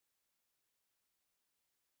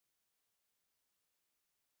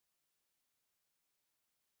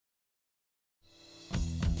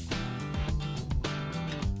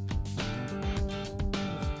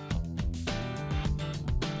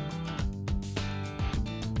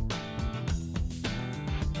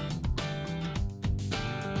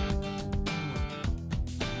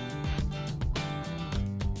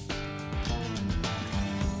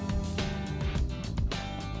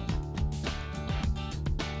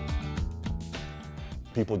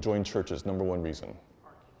people join churches? Number one reason.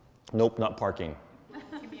 Parking. Nope, not parking.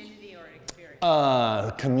 Community or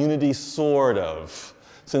experience? Community, sort of.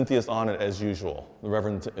 Cynthia's on it as usual. The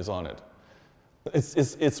Reverend is on it.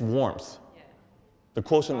 It's warmth. Yeah. The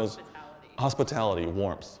quotient was hospitality,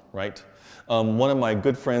 warmth, right? One of my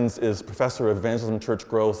good friends is Professor of Evangelism Church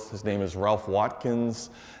Growth. His name is Ralph Watkins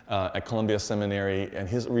at Columbia Seminary, and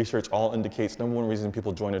his research all indicates number one reason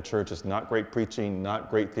people join a church is not great preaching, not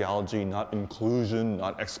great theology, not inclusion,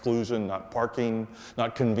 not exclusion, not parking,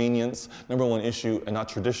 not convenience. Number one issue, and not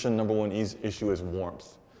tradition, number one issue is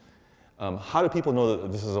warmth. How do people know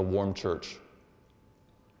that this is a warm church?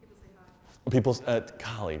 People say hi.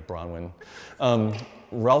 Golly, Bronwyn.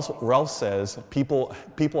 Ralph says people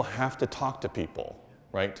have to talk to people,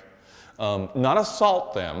 right? Not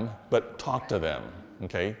assault them, but talk to them,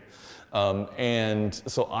 okay? And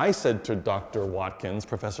so I said to Dr. Watkins,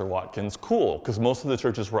 Professor Watkins, cool, because most of the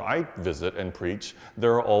churches where I visit and preach,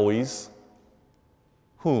 there are always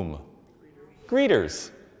whom?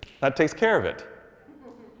 Greeters. That takes care of it.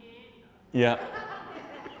 Yeah.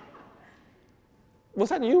 Was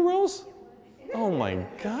that you, Rose? Oh my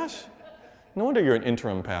gosh. No wonder you're an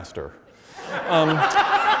interim pastor.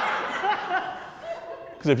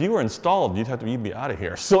 Because if you were installed, you'd be out of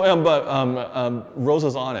here. So, Rose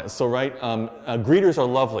is on it. So, right, greeters are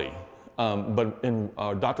lovely. But in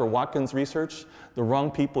Dr. Watkins' research, the wrong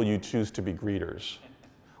people you choose to be greeters.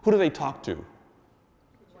 Who do they talk to?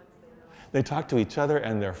 They talk to each other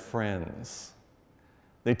and their friends.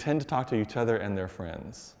 They tend to talk to each other and their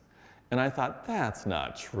friends. And I thought, that's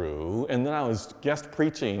not true. And then I was guest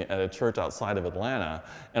preaching at a church outside of Atlanta,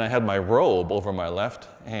 and I had my robe over my left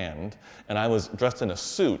hand, and I was dressed in a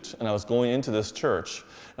suit, and I was going into this church,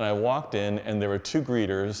 and I walked in, and there were two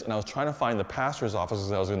greeters, and I was trying to find the pastor's office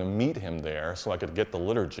because I was going to meet him there so I could get the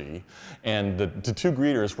liturgy. And the two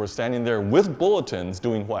greeters were standing there with bulletins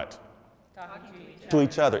doing what? Talking to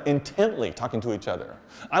each other, intently talking to each other.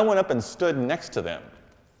 I went up and stood next to them.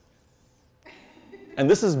 And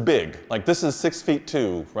this is big, like this is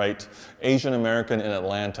 6'2", right? Asian American in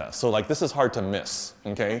Atlanta. So like this is hard to miss,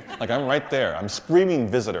 okay? Like I'm right there, I'm screaming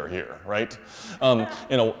visitor here, right?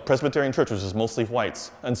 Presbyterian church, which is mostly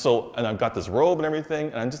whites. And I've got this robe and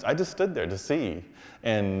everything, and I just stood there to see.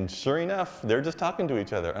 And sure enough, they're just talking to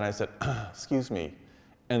each other. And I said, excuse me.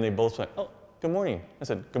 And they both went, oh, good morning. I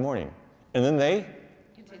said, good morning. And then they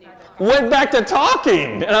went back to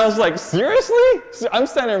talking. And I was like, seriously? I'm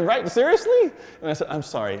standing right, seriously? And I said, I'm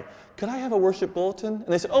sorry, could I have a worship bulletin? And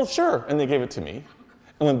they said, oh, sure. And they gave it to me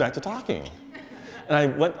and went back to talking.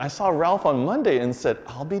 And I saw Ralph on Monday and said,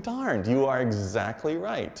 I'll be darned, you are exactly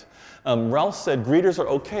right. Ralph said greeters are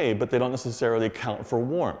okay, but they don't necessarily account for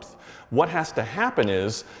warmth. What has to happen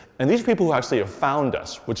is, and these are people who actually have found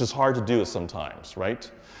us, which is hard to do sometimes, right?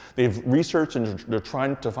 They've researched and they're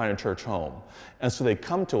trying to find a church home. And so they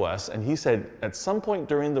come to us, and he said, at some point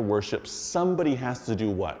during the worship, somebody has to do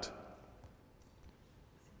what?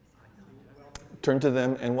 Turn to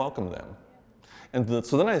them and welcome them. And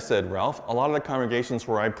so then I said, Ralph, a lot of the congregations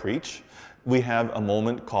where I preach, we have a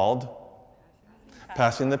moment called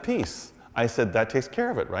passing the peace. I said, that takes care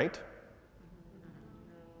of it, right?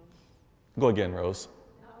 Go again, Rose.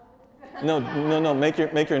 No, make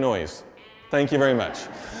your noise. Thank you very much.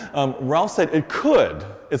 Ralph said it could,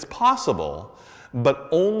 it's possible, but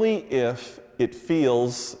only if it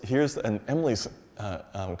feels, and Emily's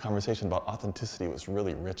conversation about authenticity was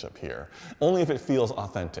really rich up here, only if it feels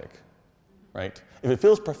authentic, right? If it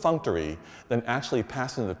feels perfunctory, then actually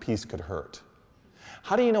passing the peace could hurt.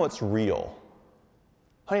 How do you know it's real?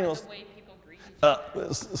 How do you know the way people greet each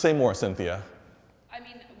other. Say more, Cynthia. I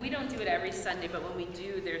mean, we don't do it every Sunday, but when we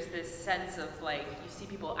do, there's this sense of like, you see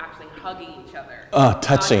people actually hugging each other.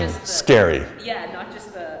 Touching, scary. Yeah, not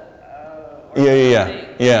just the,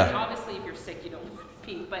 Yeah. Obviously, if you're sick, you don't want to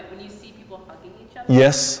pee, but when you see people hugging each other,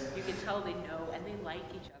 yes, you can tell they know and they like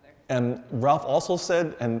each other. And Ralph also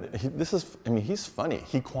said, and he's funny,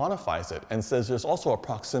 he quantifies it and says there's also a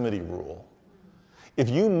proximity rule. If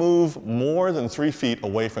you move more than 3 feet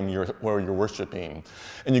away from where you're worshiping,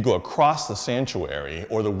 and you go across the sanctuary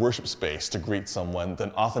or the worship space to greet someone, then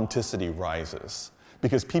authenticity rises,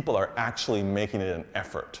 because people are actually making it an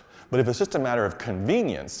effort. But if it's just a matter of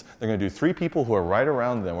convenience, they're going to do 3 people who are right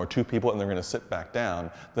around them, or 2 people, and they're going to sit back down,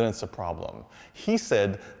 then it's a problem. He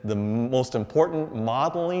said the most important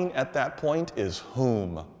modeling at that point is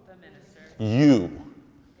whom? The minister. You.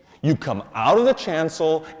 You come out of the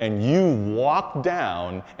chancel and you walk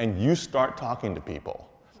down and you start talking to people.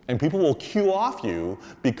 And people will cue off you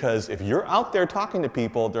because if you're out there talking to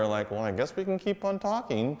people, they're like, well, I guess we can keep on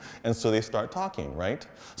talking. And so they start talking, right?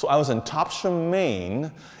 So I was in Topsham,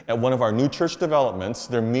 Maine at one of our new church developments.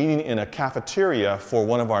 They're meeting in a cafeteria for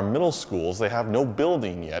one of our middle schools. They have no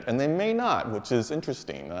building yet, and they may not, which is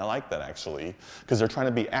interesting. And I like that actually, because they're trying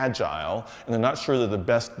to be agile, and they're not sure that the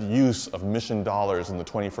best use of mission dollars in the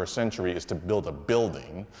 21st century is to build a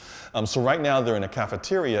building. So right now they're in a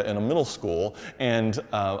cafeteria in a middle school, and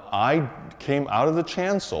I came out of the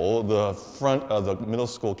chancel, the front of the middle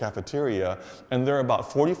school cafeteria, and there are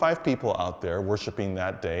about 45 people out there worshiping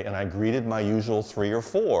that day, and I greeted my usual 3 or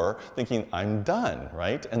 4, thinking I'm done,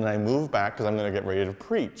 right? And then I moved back because I'm going to get ready to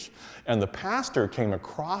preach. And the pastor came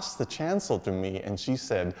across the chancel to me, and she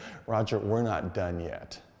said, Roger, we're not done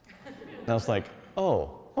yet. And I was like,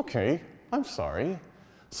 oh, okay, I'm sorry.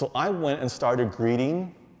 So I went and started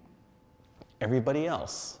greeting everybody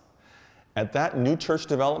else. At that new church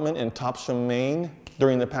development in Topsham, Maine,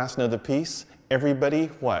 during the passing of the peace, everybody,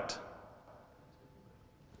 what?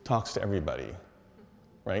 Talks to everybody,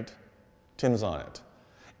 right? Tim's on it.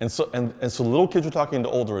 And so little kids were talking to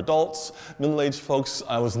older adults, middle-aged folks.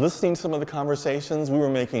 I was listening to some of the conversations. We were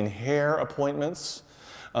making hair appointments.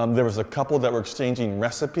 There was a couple that were exchanging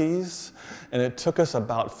recipes, and it took us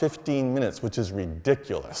about 15 minutes, which is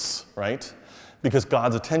ridiculous, right? Because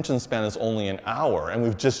God's attention span is only an hour, and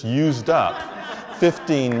we've just used up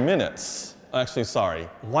 15 minutes. Actually, sorry,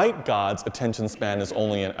 white God's attention span is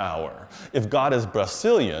only an hour. If God is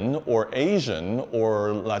Brazilian or Asian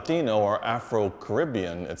or Latino or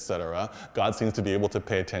Afro-Caribbean, etc., God seems to be able to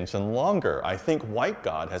pay attention longer. I think white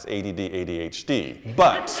God has ADD, ADHD,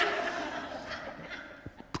 but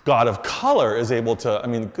God of color is able to, I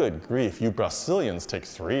mean, good grief, you Brazilians take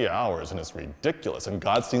 3 hours and it's ridiculous. And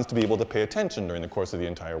God seems to be able to pay attention during the course of the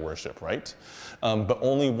entire worship, right? But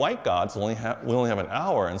only white gods we only have an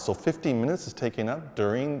hour, and so 15 minutes is taken up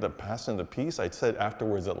during the passing of the peace. I said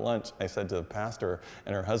afterwards at lunch, I said to the pastor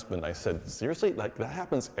and her husband, I said, seriously, like that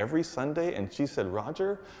happens every Sunday? And she said,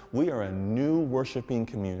 Roger, we are a new worshiping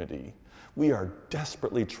community. We are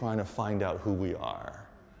desperately trying to find out who we are.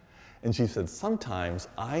 And she said, sometimes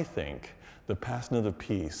I think the passing of the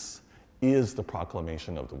peace is the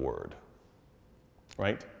proclamation of the word,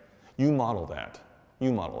 right? You model that.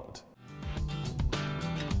 You model it.